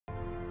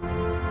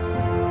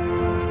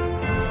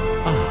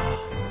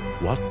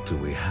What do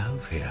we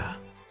have here?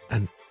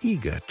 An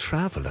eager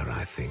traveler,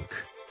 I think.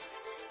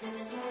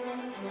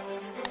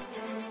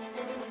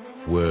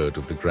 Word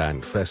of the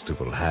grand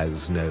festival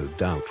has no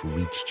doubt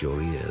reached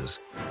your ears,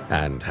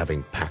 and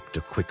having packed a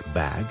quick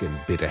bag and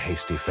bid a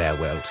hasty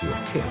farewell to your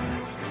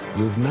kin,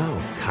 you've now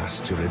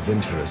cast your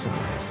adventurous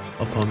eyes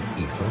upon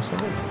Ethos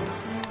Island,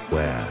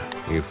 where,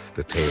 if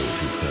the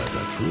tales you've heard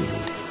are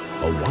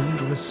true, a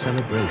wondrous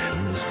celebration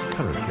is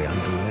currently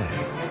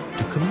underway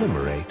to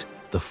commemorate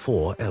the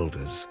Four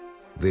Elders,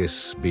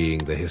 this being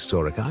the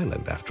historic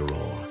island, after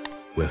all,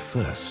 where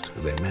first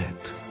they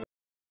met.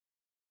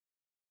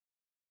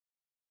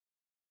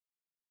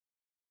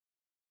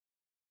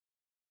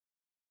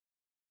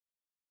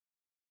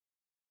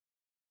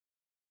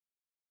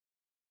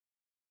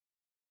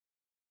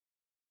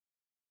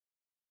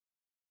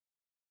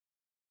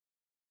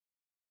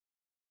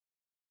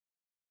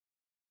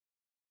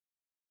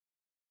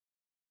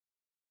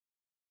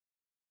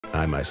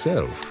 I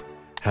myself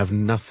have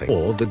nothing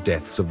or the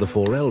deaths of the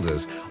Four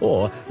Elders,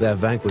 or their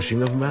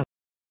vanquishing of Mal.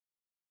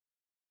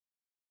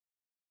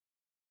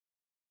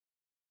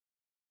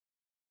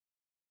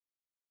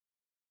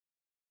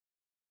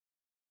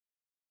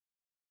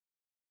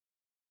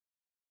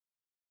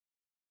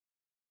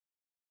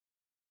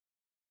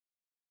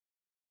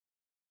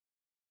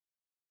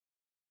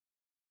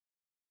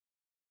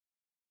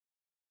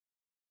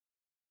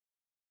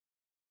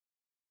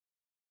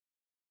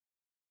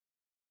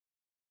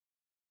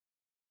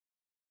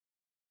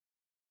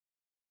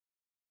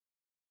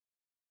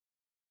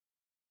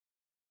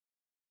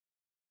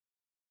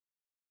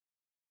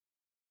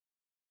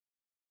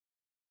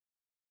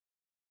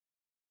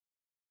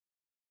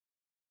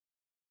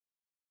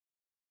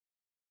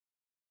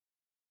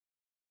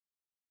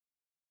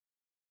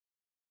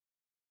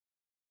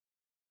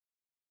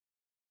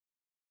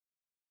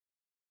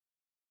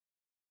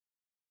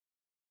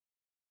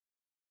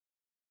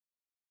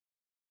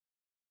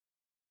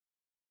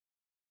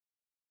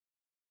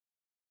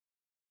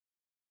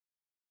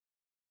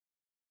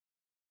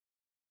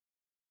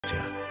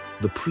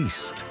 The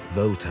priest,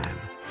 Voltan,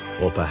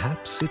 or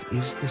perhaps it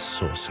is the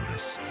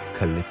sorceress,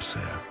 Calypso.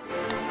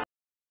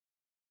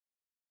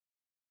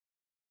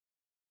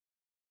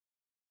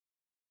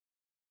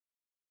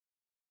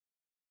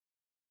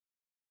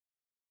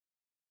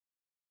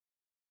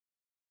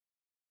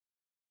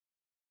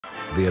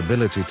 The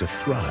ability to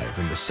thrive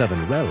in the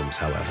Seven Realms,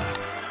 however,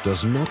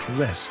 does not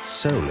rest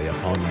solely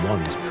upon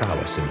one's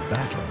prowess in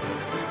battle.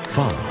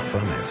 Far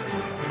from it.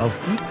 Of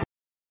equal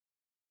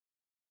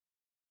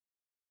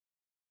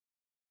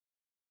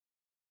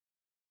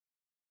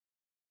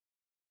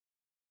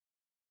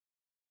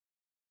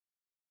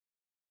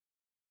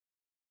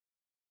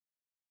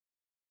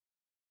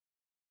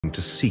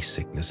to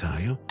seasickness,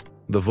 are you?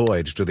 The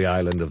voyage to the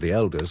Island of the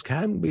Elders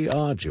can be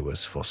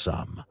arduous for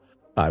some.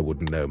 I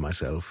wouldn't know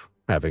myself,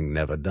 having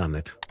never done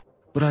it.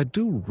 But I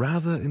do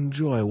rather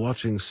enjoy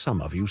watching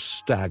some of you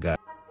stagger.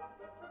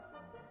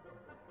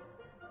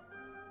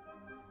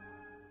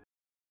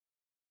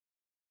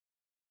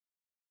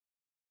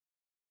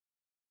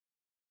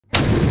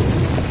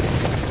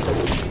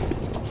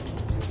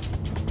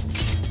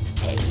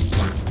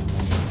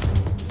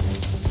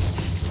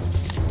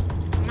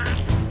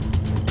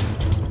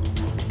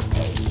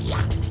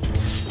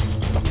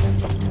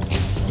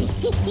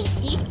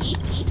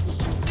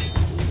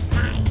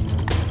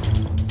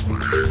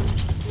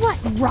 What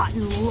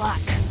rotten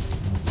luck!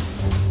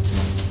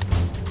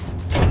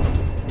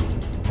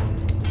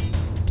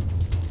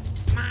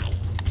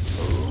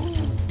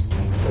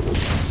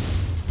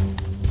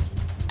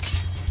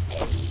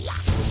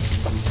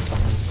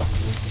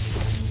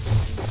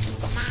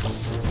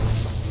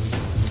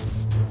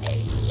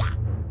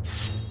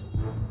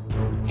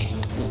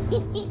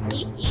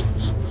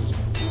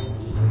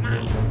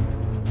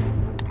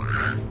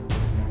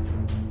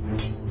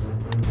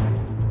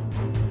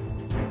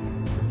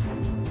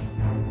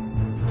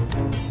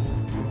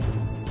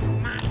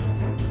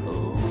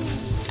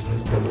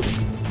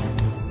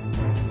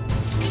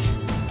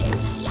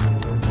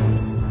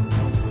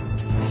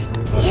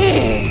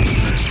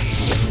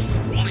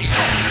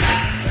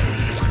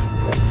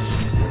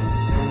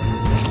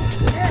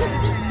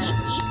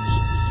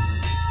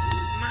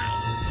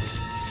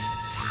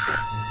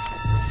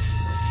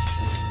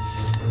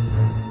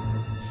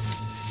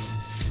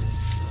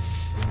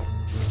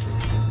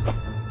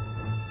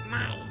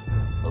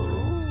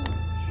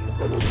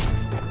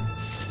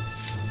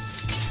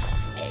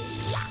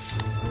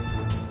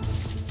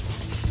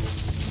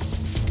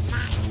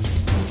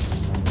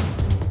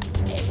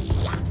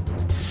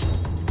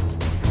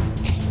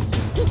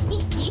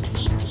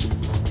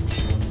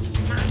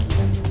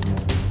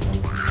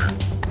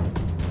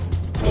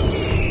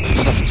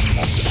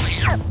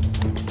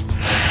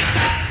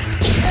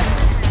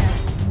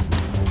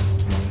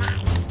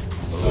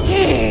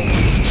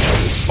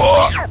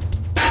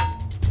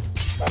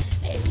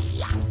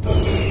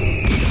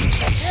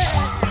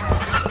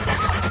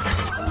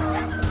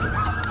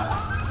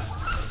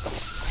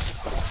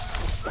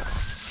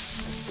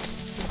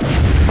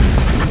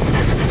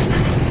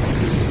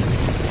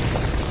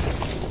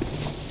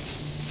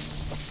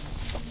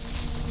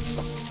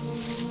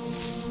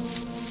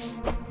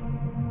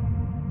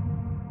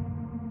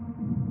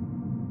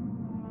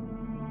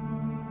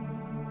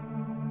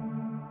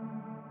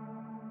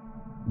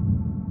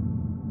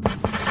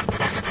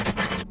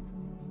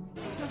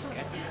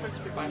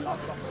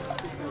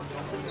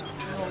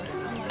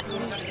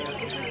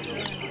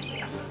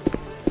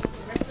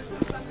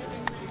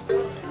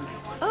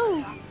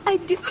 Oh, I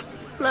do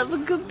love a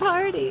good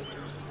party.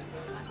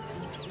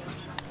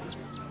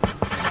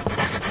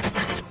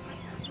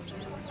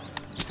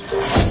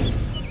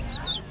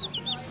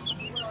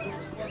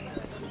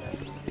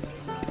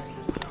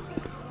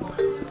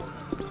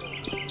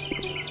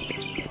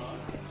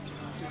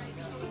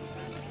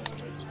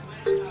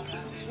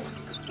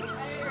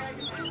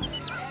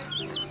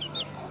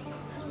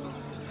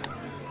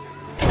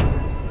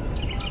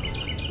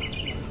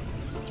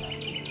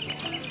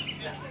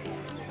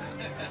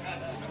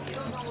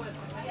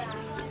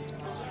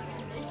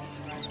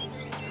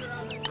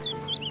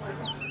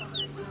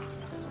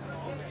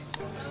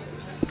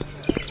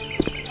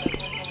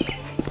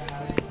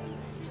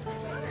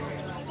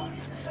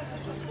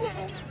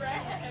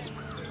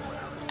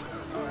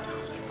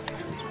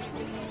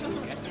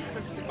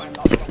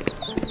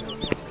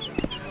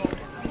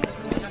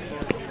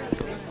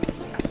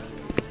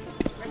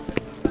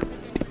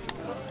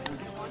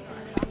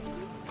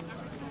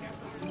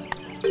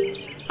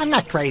 I'm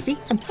not crazy.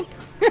 I'm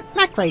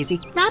not crazy.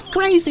 Not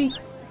crazy.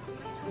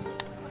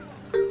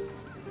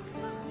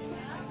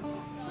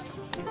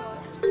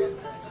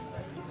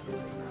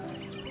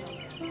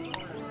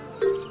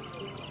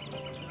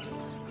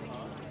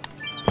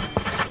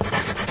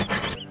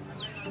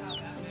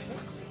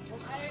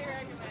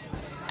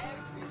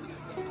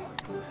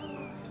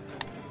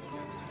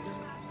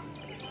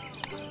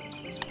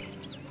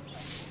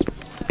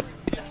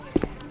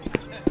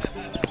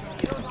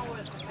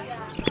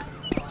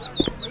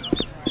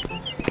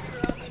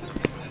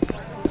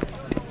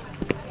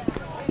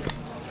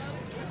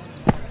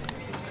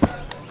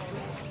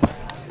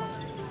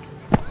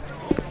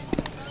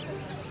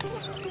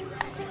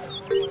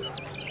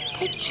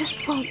 It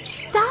just won't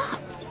stop.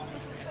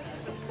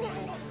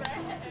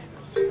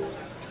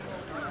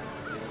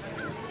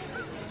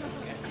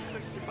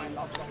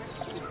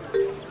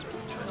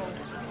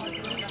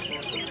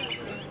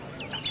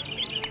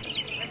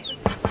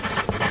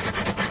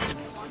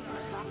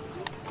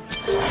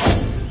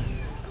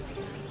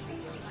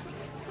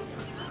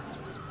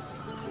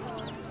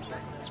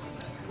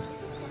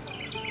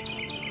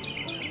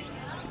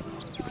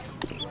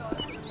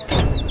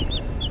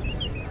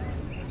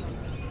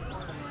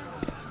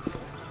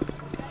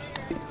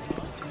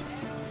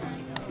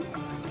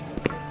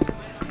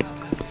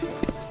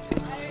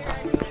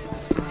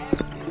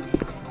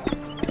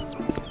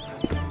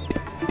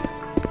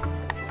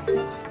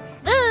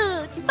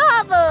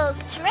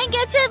 Bubbles,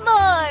 trinkets, and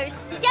more.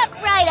 Step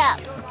right up.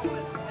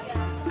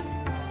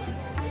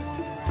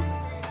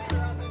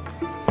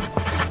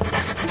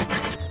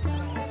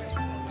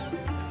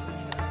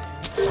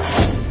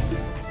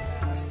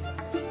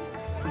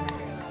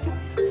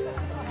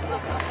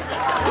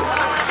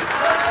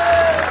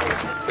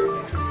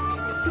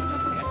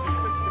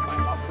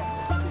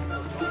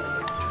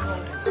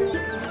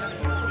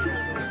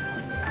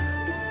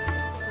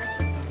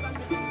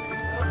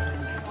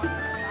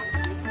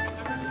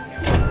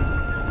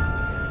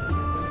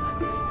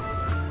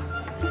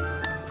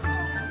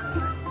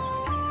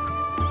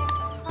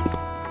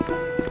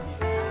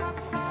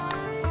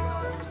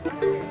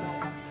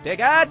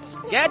 Tickets!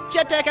 Get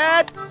your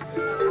tickets!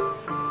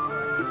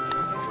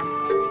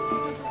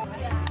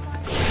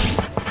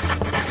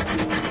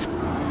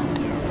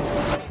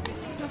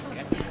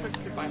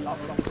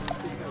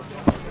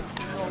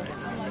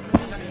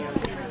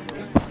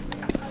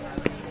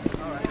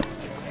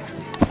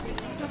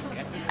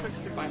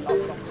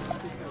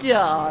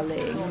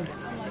 Darling,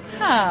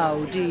 how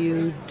do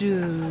you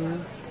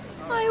do?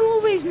 I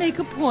always make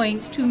a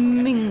point to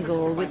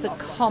mingle with the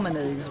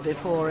commoners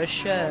before a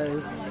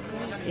show.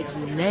 It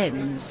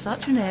lends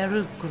such an air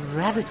of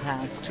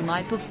gravitas to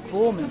my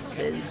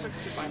performances,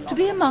 to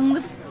be among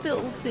the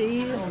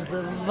filthy and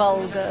the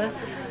vulgar,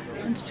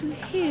 and to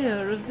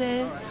hear of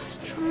their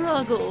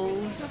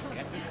struggles.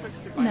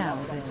 Now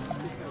then,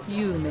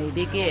 you may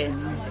begin.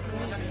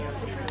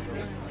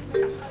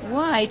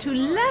 Why, to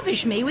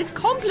lavish me with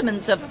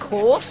compliments, of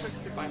course.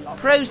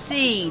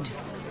 Proceed.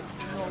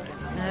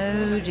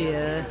 Oh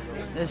dear,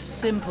 a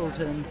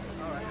simpleton.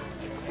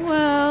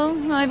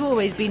 Well, I've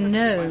always been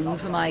known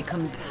for my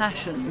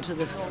compassion to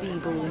the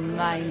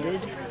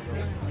feeble-minded.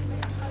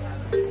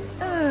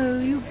 Oh,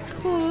 you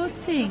poor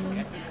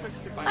thing.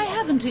 I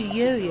haven't a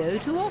yo-yo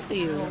to offer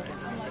you,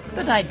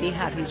 but I'd be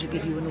happy to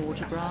give you an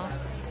autograph.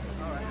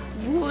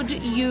 Would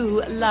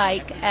you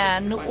like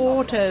an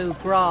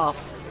autograph?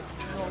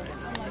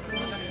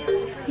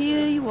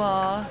 Here you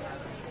are.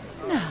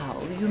 Now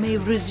you may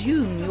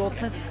resume your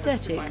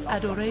pathetic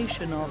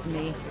adoration of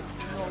me.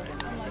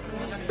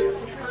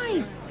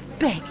 I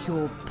beg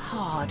your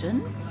pardon?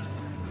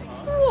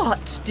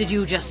 What did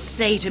you just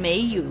say to me,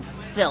 you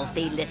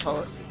filthy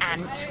little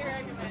ant?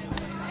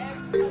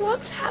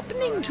 What's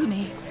happening to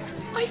me?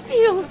 I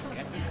feel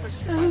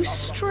so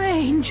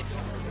strange.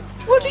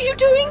 What are you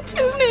doing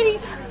to me?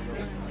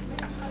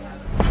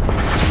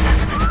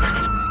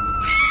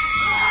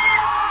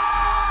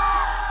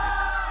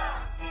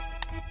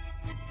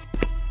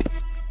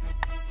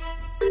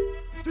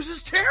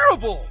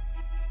 unbearable!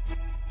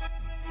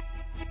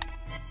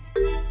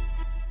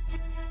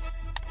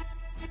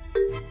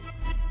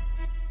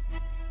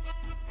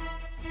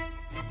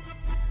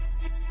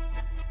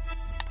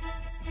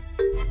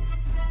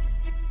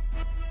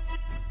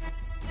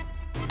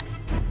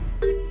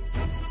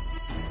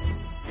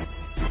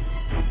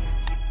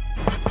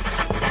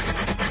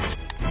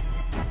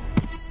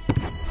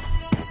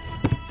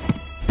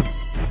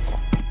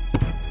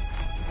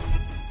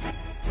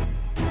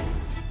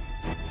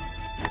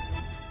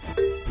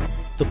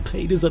 The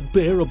pain is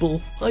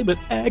unbearable. I'm in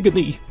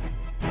agony.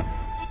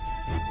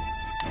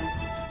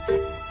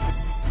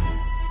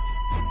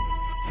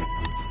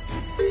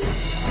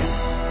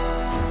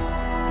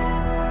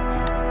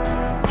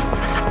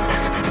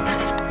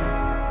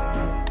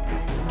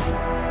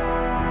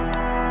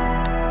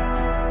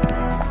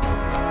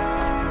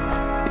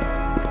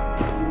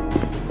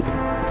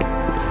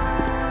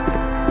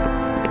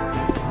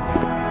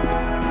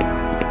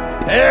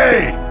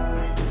 Hey!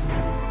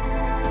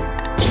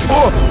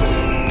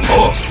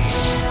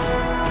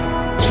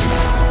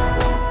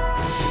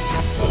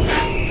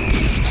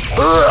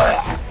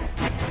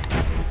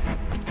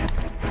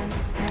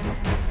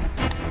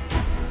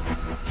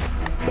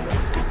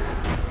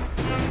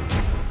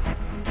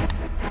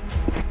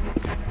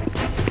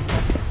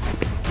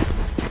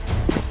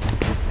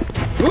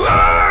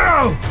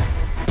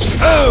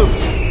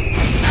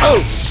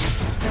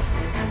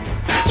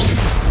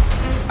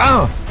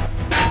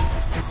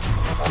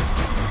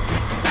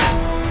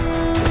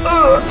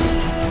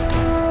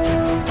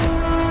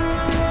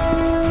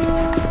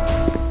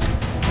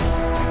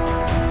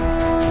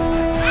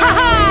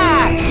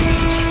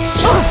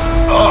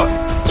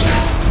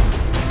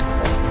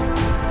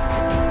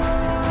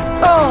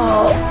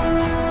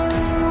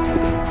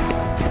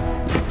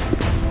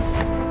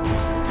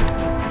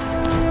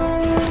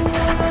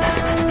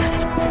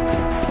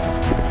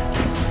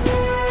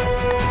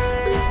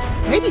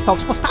 Maybe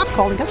folks will stop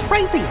calling us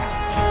crazy now.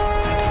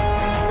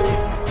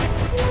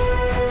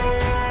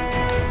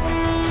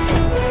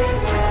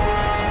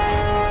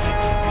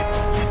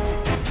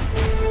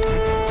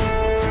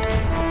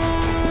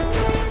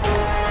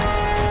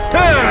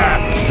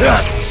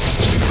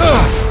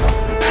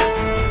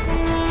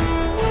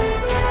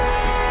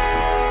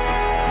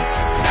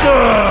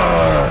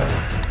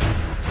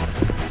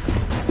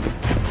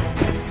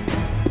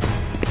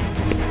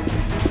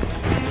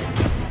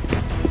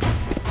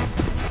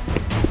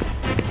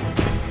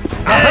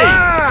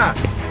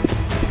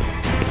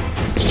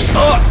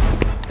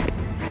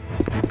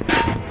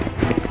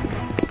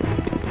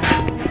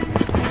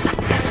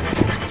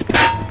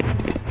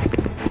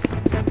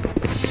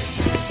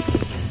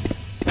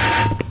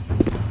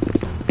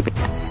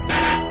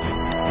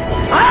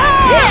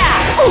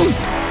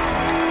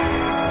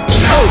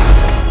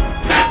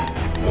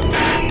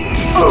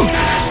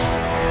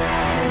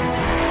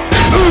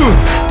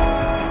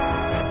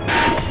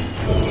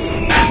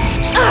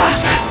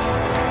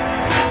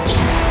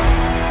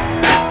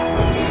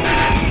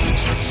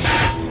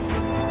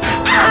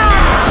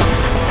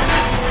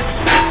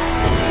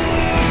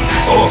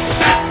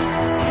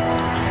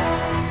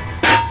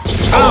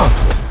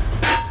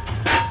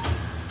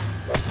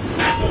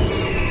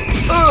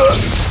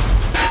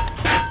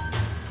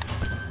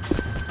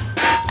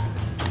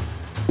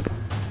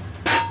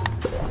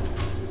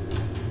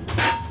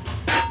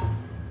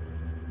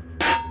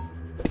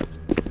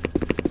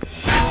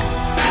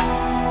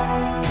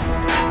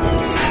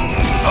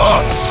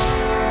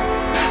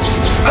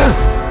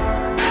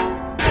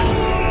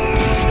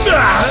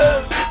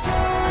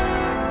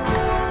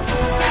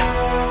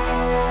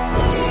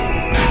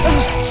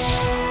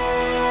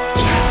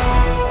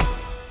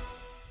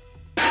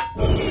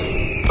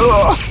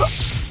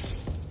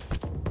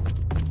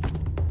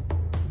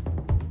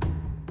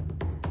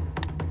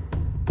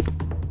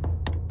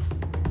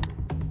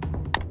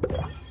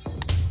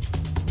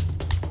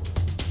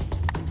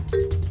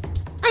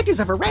 I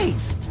deserve a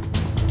raise.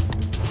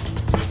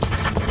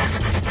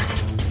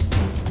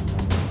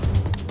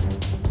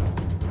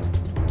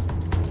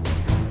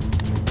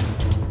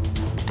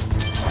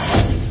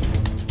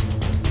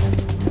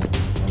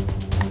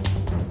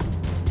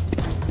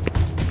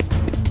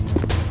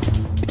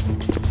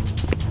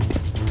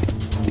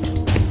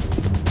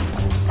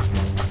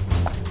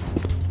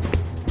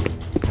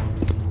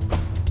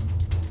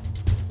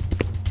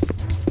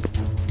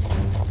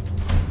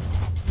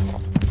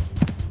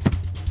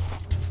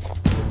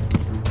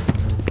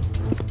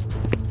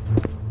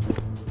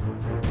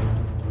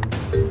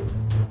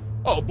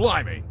 Oh,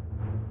 blimey!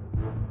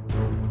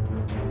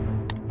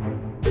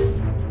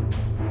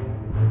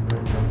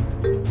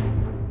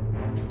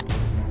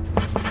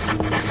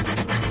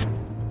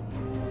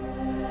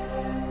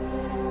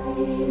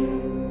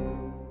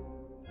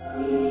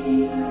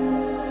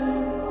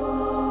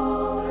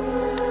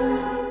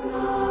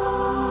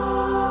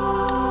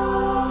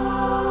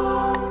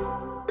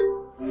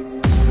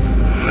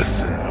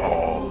 Listen,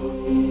 all.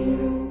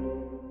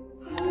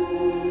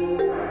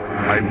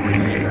 I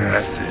bring a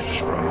message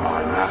from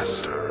my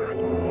master,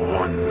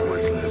 one who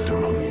has lived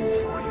among you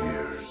for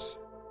years.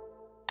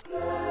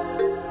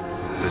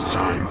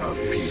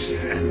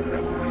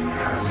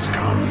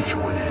 to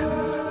an end.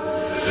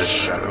 The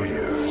shadow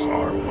years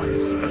are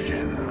once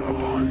again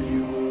upon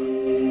you.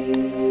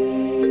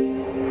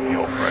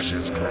 Your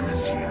precious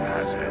Clementine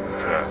has been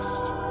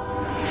cursed.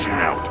 She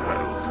now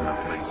dwells in a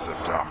place of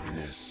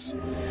darkness,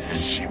 and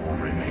she will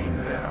remain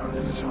there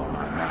until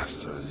my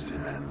master's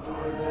demands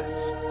are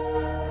met.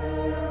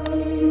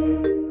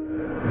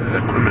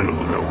 The criminal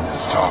known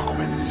as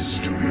Tarquin is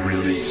to be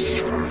released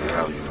from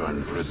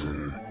Califern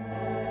prison.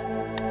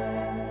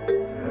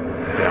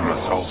 There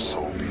must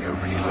also be a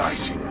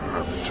relighting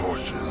of the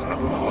torches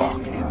of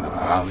Malak in the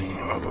Valley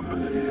of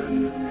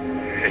Oblivion,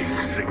 a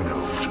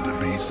signal to the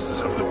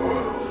beasts of the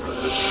world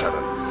that the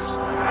shadows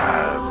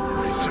have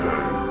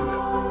returned.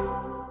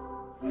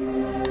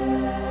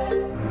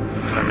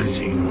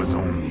 Clementine was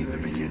only the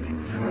beginning.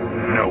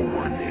 No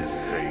one is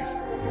safe.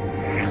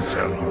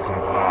 Until you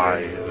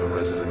comply, the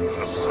residents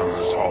of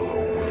Summer's Hollow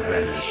will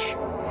vanish,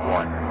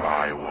 one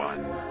by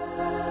one.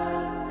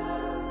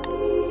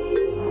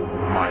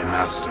 My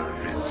master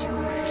bids you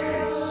make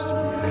haste,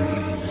 and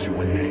leaves you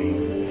a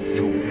name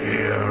to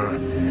hear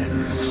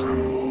and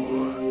tremble.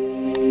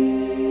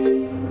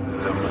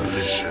 The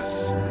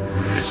malicious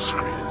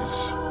miscreant.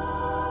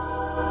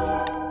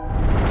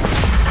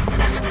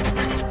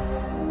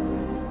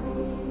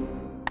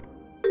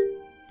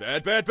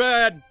 Bad, bad,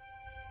 bad!